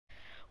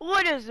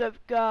What is up,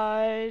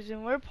 guys?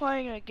 And we're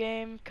playing a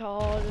game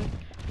called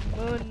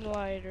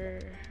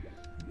Moonlighter.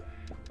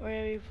 We're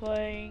gonna be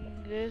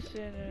playing this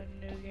in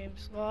a new game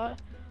slot,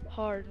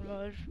 hard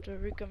mode, the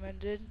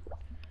recommended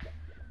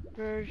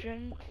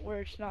version,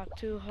 where it's not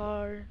too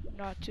hard,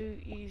 not too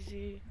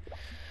easy.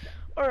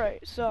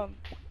 Alright, so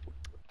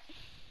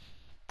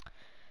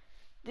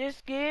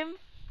this game,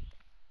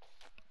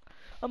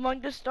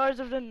 among the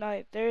stars of the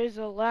night, there is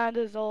a land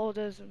as old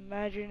as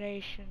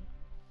imagination.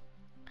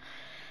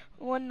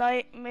 One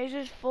night,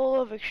 mazes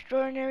full of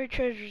extraordinary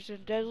treasures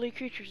and deadly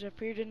creatures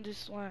appeared in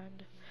this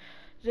land.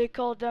 They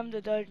called them the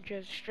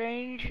dungeons,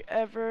 strange,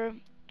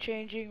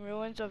 ever-changing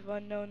ruins of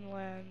unknown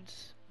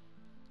lands.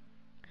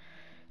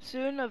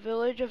 Soon, a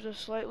village of the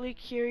slightly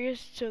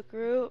curious took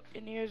root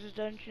near the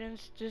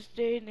dungeons, this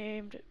day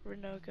named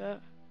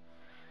Renoga.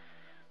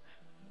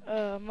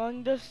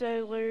 Among the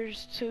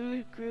sailors,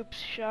 two groups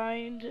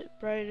shined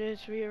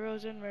brightest,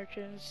 heroes and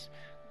merchants,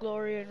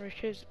 glory and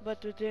riches,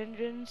 but the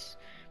dungeons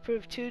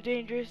proved too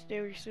dangerous. They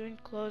were soon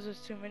closed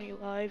as too many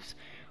lives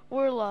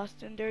were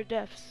lost in their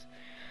depths.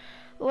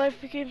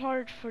 Life became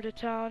hard for the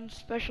town,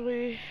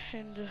 especially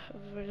in the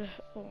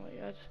oh my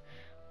god,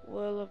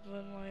 will of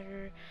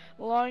Moonlighter,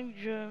 long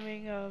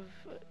dreaming of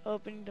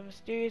opening the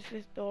mysterious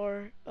fifth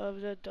door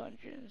of the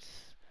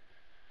dungeons.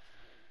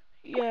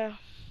 Yeah,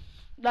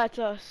 that's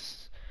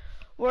us.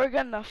 We're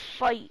gonna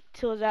fight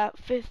till that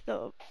fifth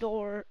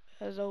door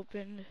has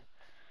opened.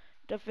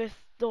 The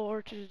fifth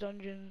door to the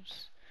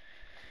dungeons.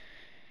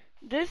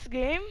 This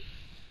game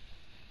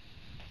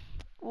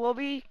will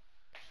be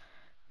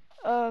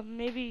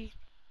maybe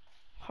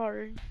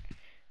hard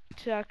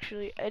to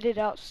actually edit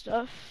out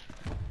stuff,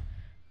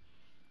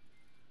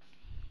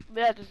 but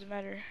that doesn't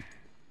matter.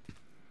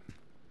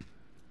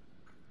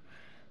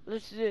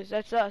 Let's do this.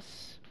 That's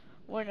us.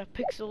 We're in a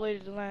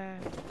pixelated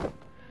land.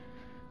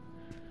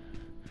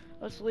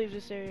 Let's leave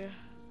this area.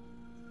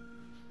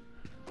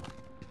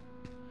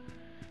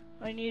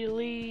 I need to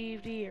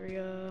leave the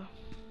area.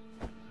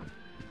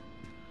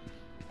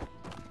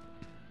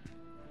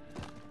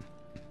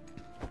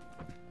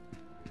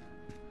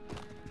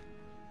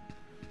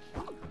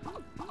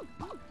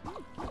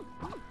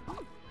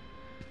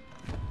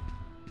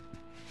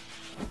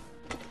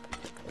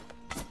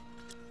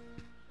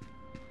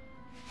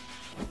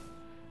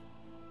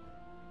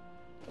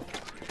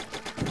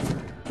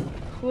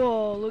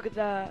 Whoa, look at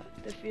that.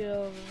 The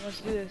field.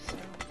 Let's do this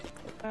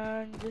now.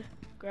 And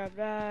grab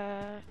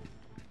that.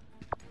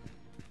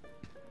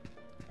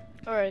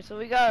 Alright, so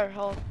we got our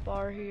health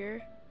bar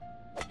here.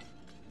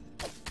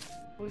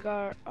 We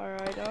got our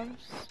items.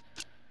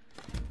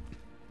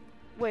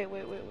 Wait.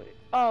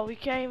 Oh, we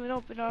can't even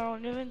open our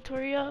own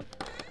inventory up?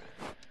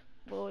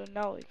 Well,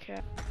 now we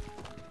can.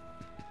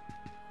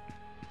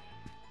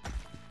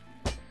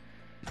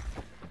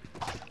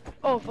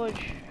 Oh,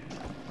 fudge.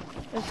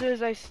 As soon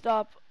as I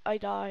stop, I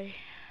die.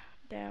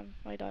 Damn,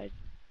 I died.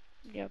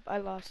 Yep, I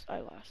lost.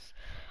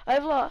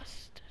 I've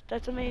lost.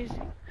 That's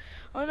amazing.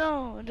 Oh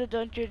no, the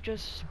dungeon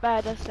just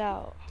spat us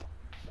out.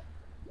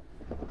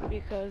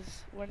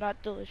 Because we're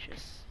not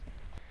delicious.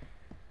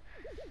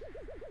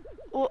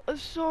 Oh, a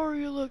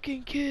sorry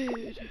looking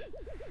kid.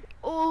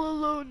 All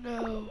alone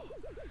now.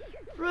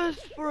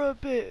 Rest for a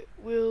bit,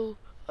 Will.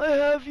 I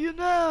have you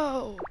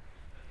now.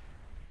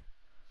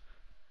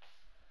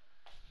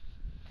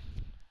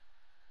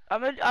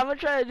 I'm gonna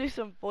try to do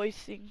some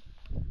voicing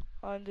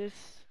on this.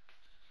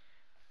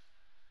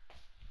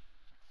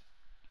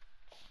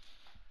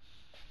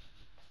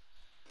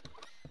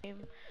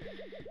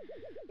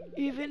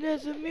 Even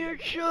as a mere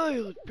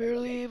child,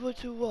 barely able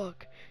to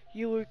walk,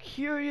 you were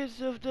curious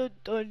of the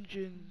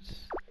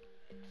dungeons.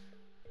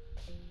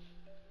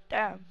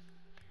 Damn.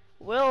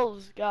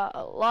 Will's got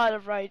a lot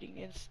of writing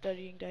and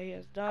studying that he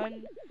has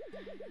done.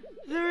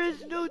 There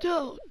is no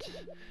doubt.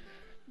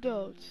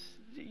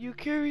 You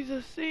carry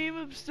the same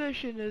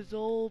obsession as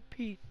old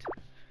Pete.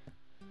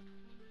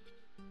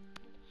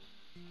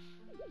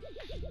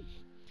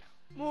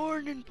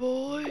 Morning,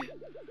 boy.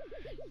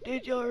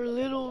 Did your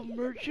little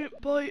merchant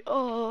bite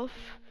off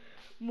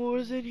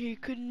more than he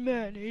could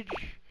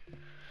manage?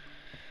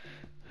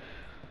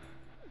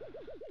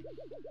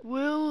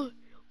 Will,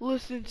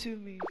 listen to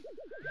me.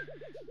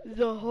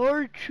 The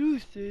hard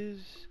truth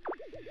is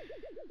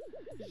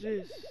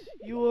this.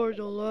 You are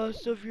the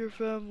last of your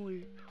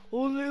family.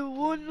 Only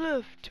one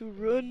left to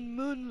run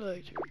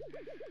Moonlighter.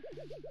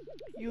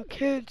 You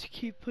can't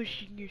keep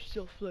pushing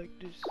yourself like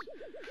this.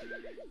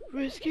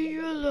 Risking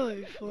your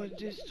life on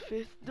this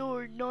fifth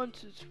door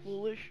nonsense,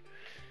 foolish.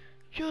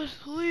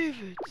 Just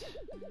leave it.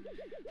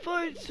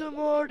 Find some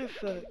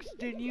artifacts,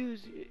 then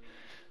use it.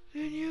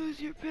 Then use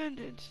your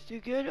pendants to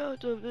get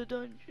out of the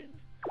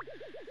dungeon.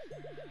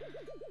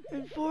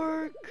 And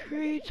for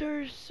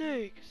creature's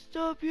sake,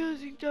 stop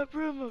using that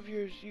broom of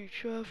yours, you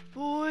trapped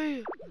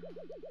boy.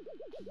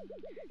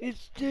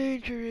 It's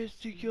dangerous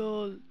to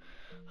go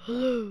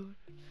alone.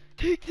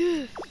 Take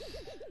this.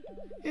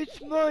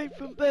 It's mine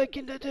from back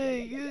in the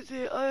day. Use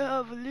it. I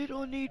have a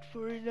little need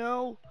for it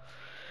now.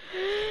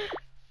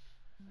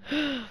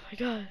 Oh my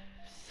god.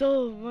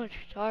 so much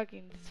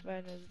talking this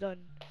man has done.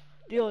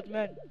 The old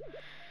man.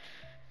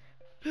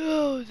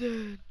 Now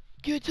then,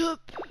 get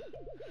up.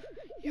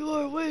 You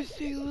are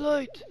wasting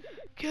light.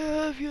 Can't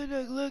have you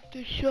neglect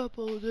the shop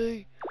all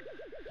day.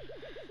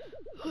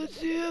 Let's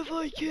see if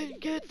I can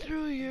get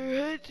through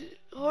your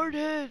hard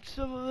head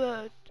some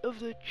of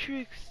the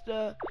tricks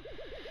that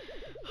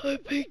I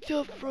picked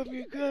up from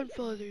your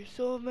grandfather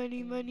so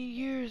many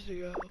years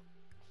ago.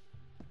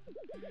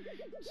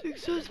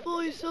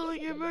 Successfully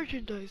selling your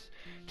merchandise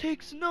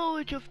takes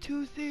knowledge of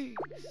two things.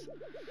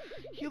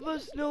 You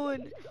must know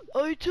an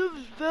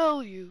item's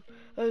value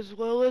as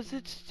well as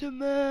its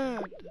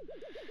demand.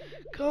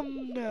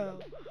 Come now,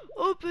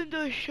 open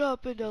the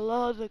shop and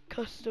allow the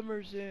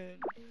customers in.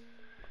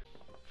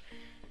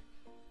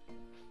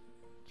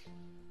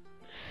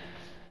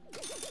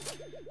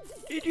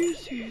 Did you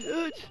see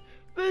that?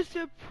 Best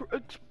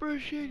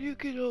expression you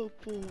can hope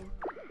for.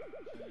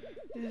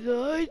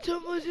 The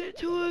item wasn't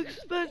too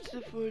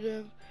expensive for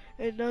them,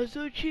 and not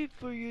so cheap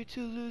for you to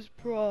lose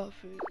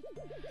profit.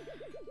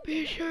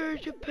 Be sure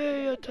to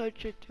pay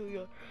attention to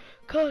your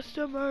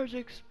customers'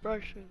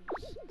 expressions.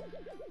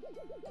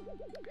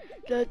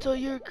 That's how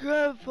your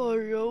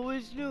grandfather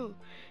always knew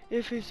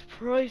if his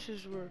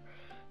prices were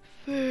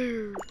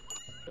fair.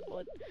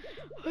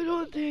 I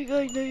don't think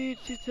I need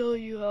to tell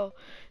you how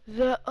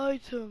that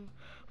item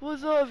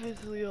was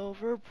obviously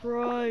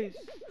overpriced.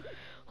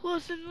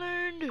 Lesson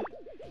learned.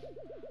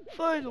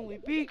 Finally,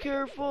 be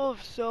careful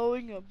of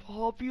selling a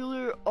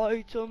popular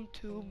item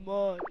too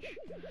much.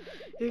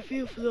 If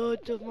you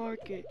flood the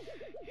market,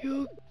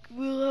 you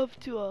will have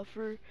to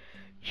offer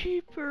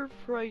cheaper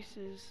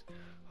prices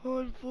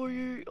on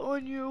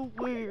your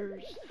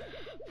wares.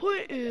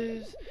 Point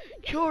is,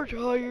 charge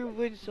higher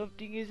when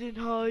something is in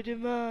high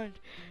demand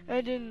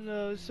and in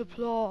low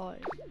supply.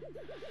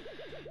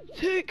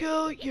 Take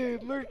out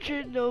your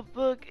merchant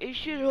notebook. It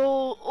should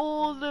hold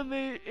all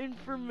the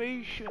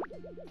information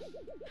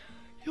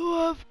you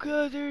have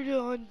gathered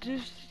on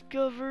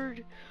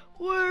discovered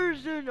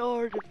wares and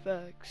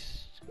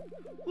artifacts.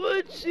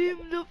 Would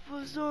seem the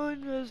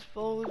sun has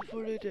fallen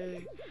for the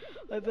day.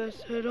 I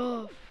best head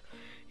off.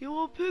 You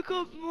will pick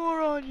up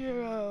more on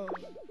your own.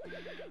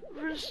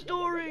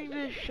 Restoring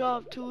this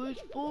shop to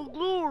its full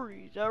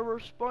glory, that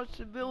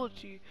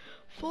responsibility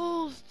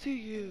falls to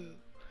you,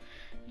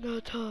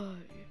 not I.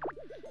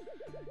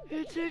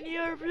 It's in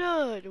your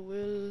blood,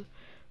 will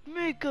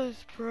make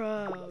us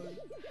proud.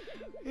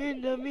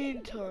 In the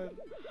meantime,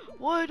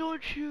 why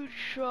don't you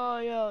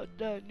try out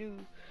that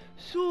new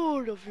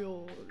sword of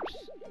yours?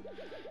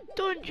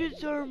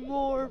 Dungeons are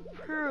more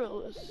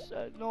perilous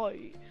at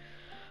night,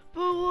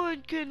 but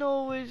one can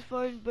always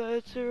find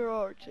better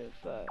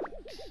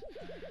artifacts.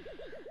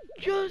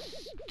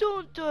 Just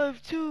don't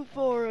dive too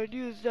far and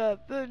use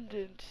that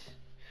pendant,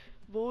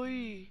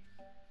 boy.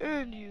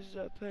 And use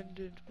that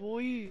pendant,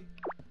 boy.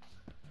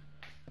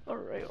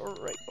 Alright.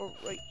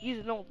 He's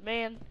an old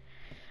man.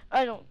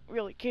 I don't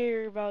really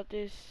care about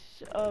this.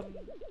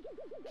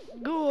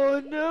 Go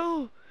on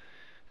now.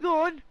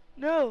 Go on.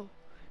 No.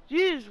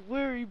 These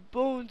weary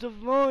bones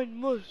of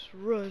mine must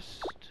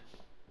rest.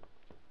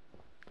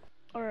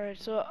 Alright,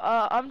 so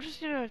I'm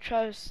just gonna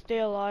try to stay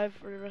alive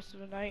for the rest of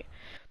the night.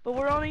 But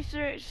we're only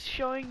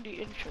showing the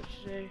intro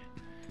today.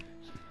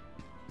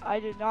 I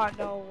did not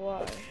know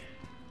why.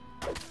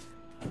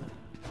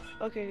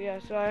 Okay, yeah,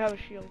 so I have a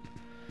shield.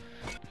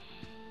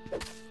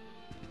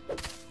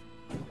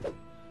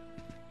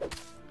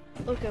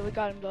 Okay, we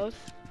got them both.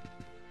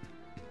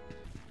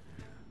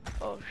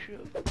 Oh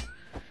shoot.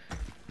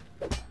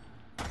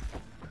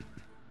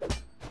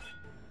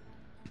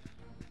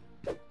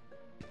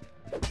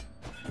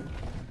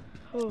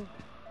 Oh.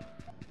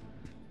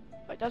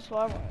 Wait, that's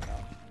what I want to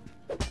know.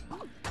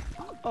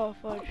 Oh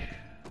fudge.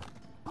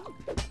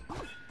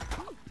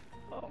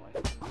 Oh my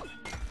god.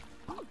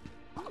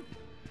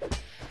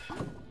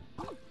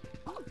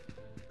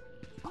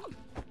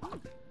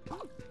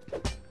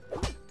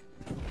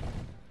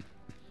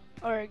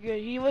 Alright, good.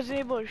 He wasn't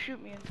able to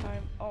shoot me in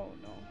time. Oh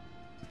no.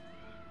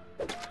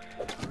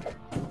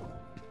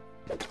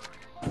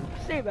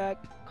 Stay back.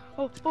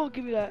 Oh,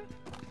 give me that.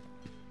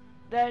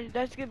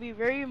 That's gonna be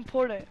very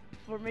important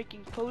for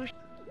making potions.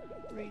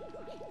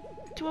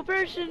 To a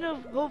person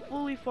of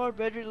hopefully far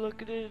better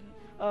looking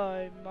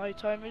my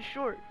time is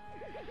short.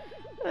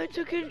 I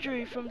took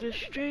injury from this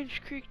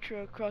strange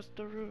creature across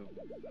the room.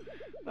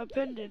 My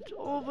pendant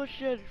all but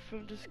shattered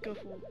from the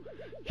scuffle.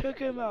 Check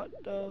him out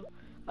though.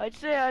 I'd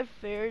say I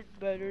fared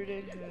better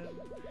than him.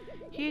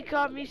 He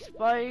caught me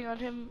spying on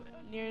him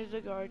near the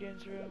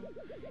guardian's room.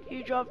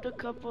 He dropped a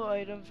couple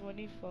items when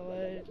he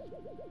fled.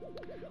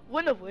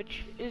 One of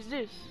which is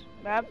this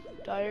map,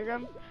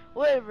 diagram,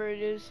 whatever it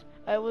is.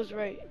 I was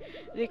right.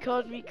 They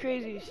called me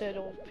crazy, said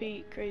old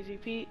Pete, Crazy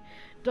Pete.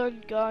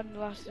 Done gone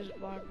lost his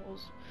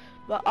marbles.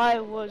 But I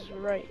was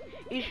right.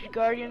 Each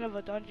guardian of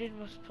a dungeon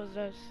must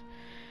possess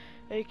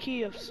a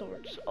key of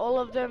sorts. All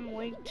of them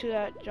linked to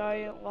that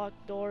giant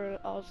locked door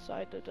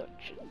outside the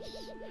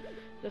dungeons.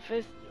 The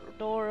fifth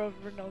door of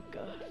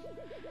Renoka.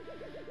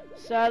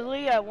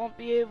 Sadly, I won't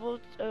be able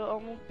to, I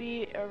won't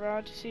be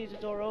around to see the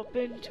door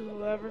open to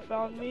whoever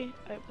found me.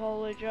 I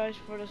apologize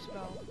for the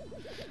smell.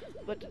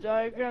 But the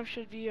diagram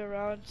should be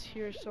around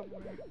here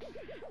somewhere.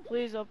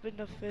 Please open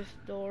the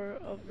 5th door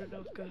of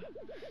Renuka.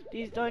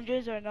 These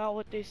dungeons are not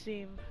what they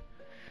seem.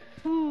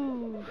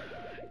 Ooh,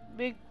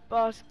 big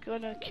boss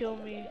gonna kill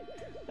me.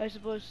 I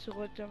supposed to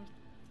let them.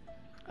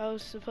 I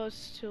was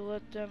supposed to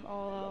let them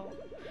all out.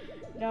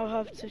 Now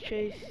have to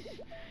chase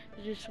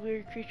this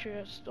weird creature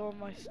that stole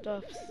my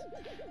stuffs.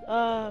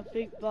 Ah,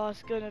 big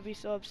boss gonna be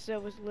so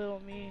upset with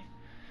little me.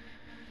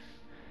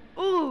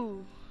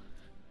 Ooh,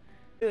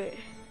 do it.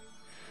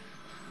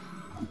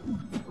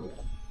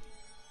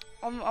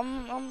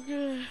 I'm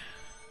good.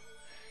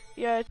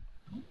 Yeah.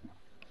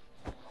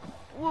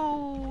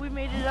 Whoa, we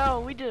made it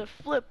out. We did a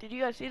flip. Did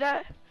you guys see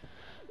that?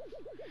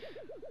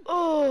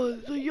 Oh,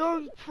 the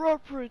young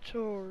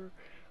proprietor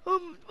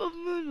of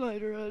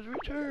Moonlighter has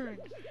returned.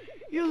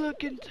 You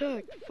look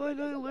intact.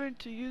 Finally learned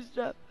to use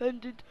that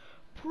pendant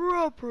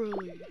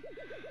properly.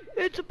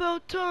 It's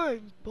about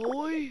time,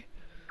 boy.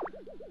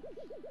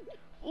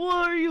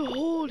 What are you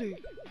holding?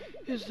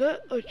 Is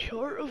that a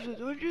chart of the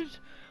dungeons?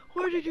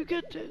 Where did you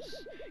get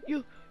this?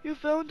 You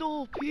found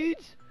old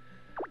Pete?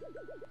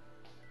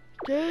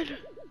 Dead?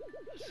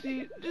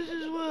 See, this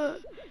is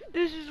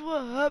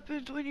what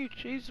happens when you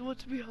chase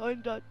what's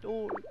behind that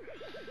door.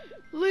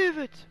 Leave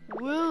it,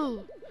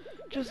 Will.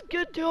 Just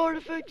get the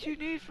artifacts you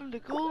need from the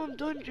Golem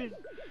dungeon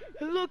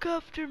and look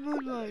after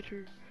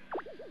Moonlighter.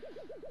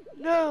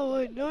 Now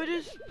I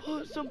noticed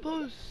some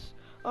posts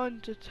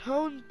on the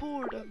town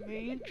board that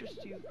may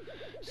interest you.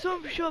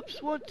 Some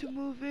shops want to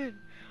move in,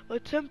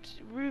 attempt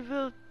to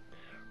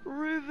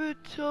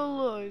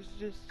revitalize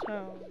this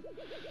town.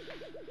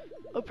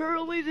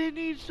 Apparently they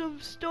need some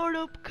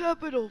startup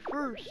capital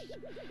first.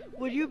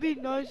 Would you be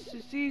nice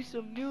to see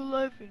some new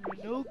life in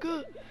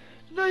Renoka?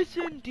 Nice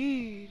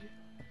indeed.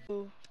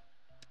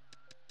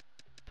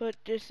 Put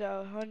this at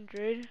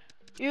 100.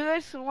 You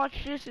guys can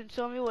watch this and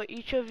tell me what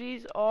each of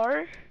these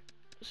are.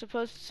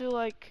 Supposed to,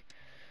 like,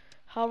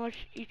 how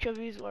much each of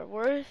these are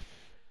worth.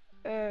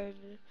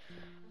 And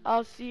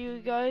I'll see you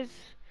guys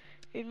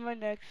in my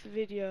next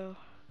video.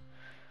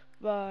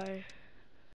 Bye.